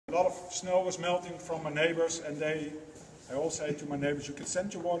A lot of snow was melting from my neighbors, and I all say to my neighbors, you can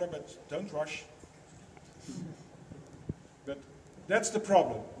send your water, but don't rush. But that's the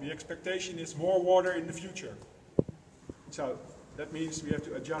problem. The expectation is more water in the future. So that means we have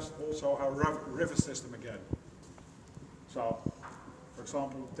to adjust also our river system again. So, for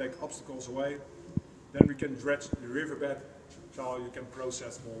example, take obstacles away, then we can dredge the riverbed so you can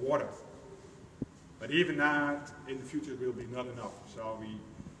process more water. But even that, in the future, will be not enough. So we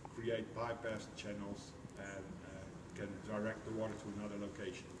create bypass channels and can direct the water to another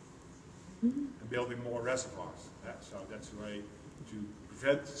location. And building more reservoirs. So that's a way to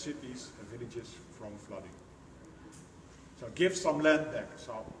prevent cities and villages from flooding. So give some land back.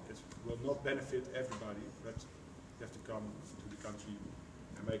 So it will not benefit everybody, but you have to come to the country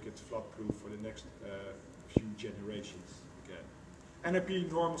and make it flood-proof for the next few generations again.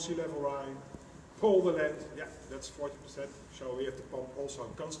 NAP, normal sea level rise. Pull the land, yeah, that's 40%. So we have to pump also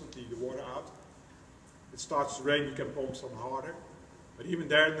constantly the water out. It starts to rain, you can pump some harder. But even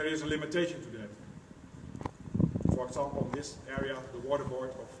there is a limitation to that. For example, in this area, the water board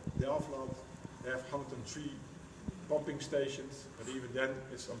of Delftland, they have 103 pumping stations, but even then,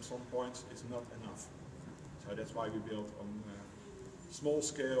 it's on some points, it's not enough. So that's why we build on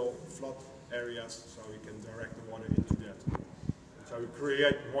small-scale flood areas, so we can direct the water into that. So we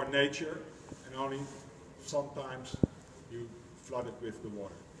create more nature, and only sometimes you flood it with the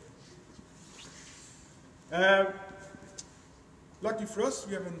water. Lucky for us,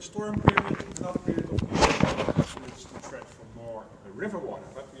 we have a storm period, another period of which to threat for more river water.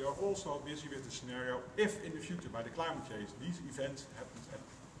 But we are also busy with the scenario if in the future, by the climate change, these events happen at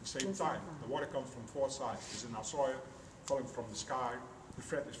the same time. The water comes from four sides. It's in our soil, falling from the sky, the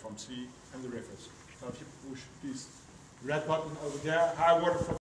threat is from sea, and the rivers. So if you push this red button over there, high water from